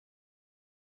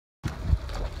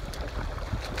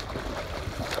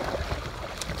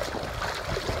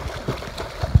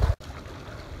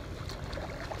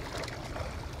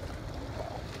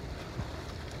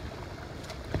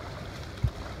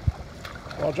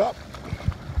drop.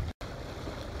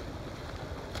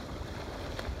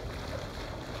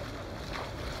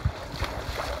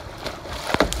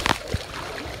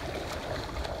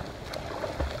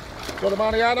 Got the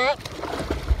Mariana.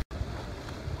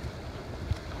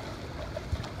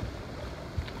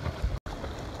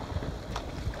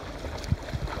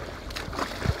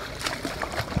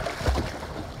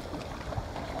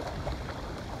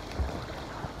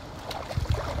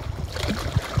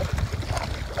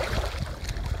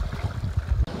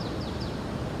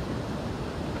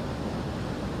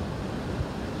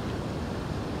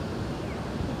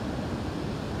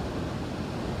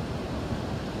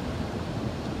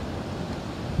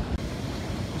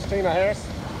 Tina Harris,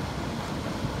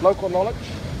 local knowledge.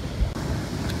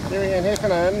 Mary Ann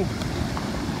Heffernan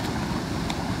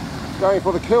going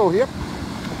for the kill here.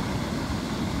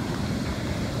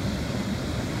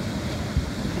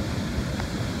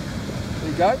 There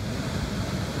you go.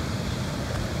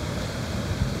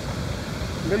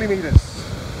 Millimeters.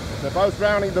 They're both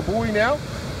rounding the buoy now.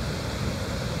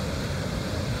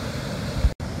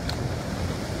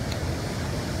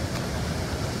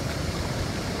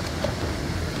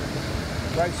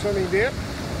 Great swimming there.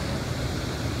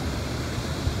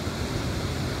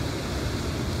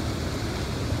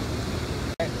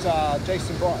 At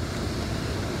Jason Bright.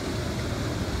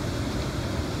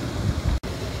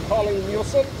 Colleen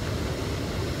Nielsen.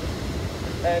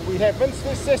 And we have Vince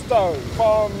Sesto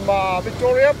from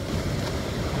Victoria.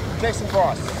 Jason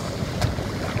Bryce.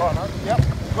 Oh no, yep,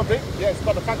 could be. Yeah, it's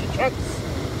got the funky trunks.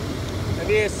 And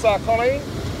here's Colleen.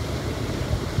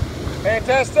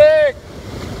 Fantastic!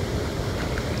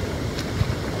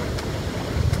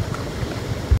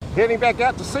 Heading back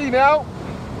out to sea now.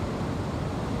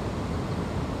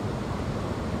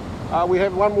 We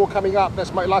have one more coming up,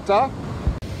 that's Mailata.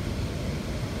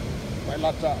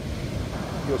 Mailata,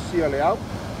 you'll see her now.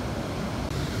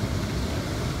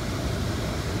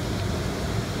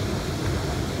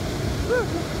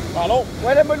 Hello.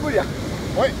 Quay lên bên bây giờ.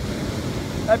 Oi.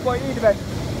 Em quay đi về.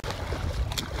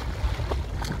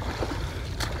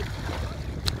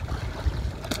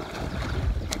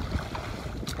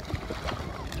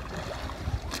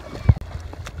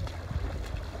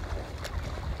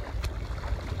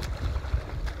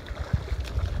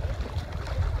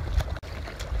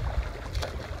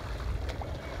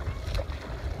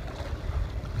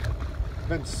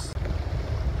 Vince.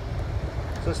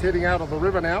 Just heading out of the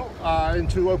river now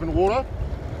into open water.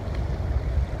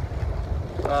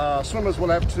 Swimmers will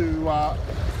have to,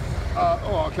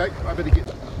 oh okay, I better get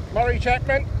Murray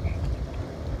Chapman.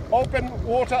 Open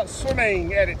water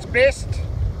swimming at its best.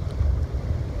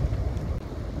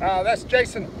 That's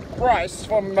Jason Bryce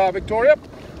from Victoria.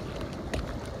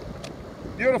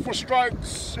 Beautiful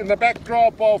strokes in the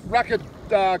backdrop of rugged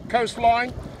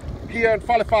coastline here in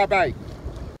Falefa Bay.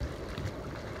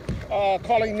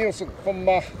 Colleen Nielsen from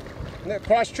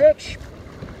Christchurch.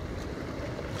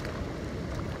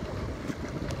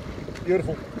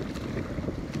 Beautiful.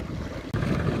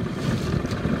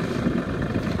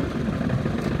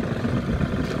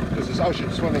 This is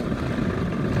ocean swimming.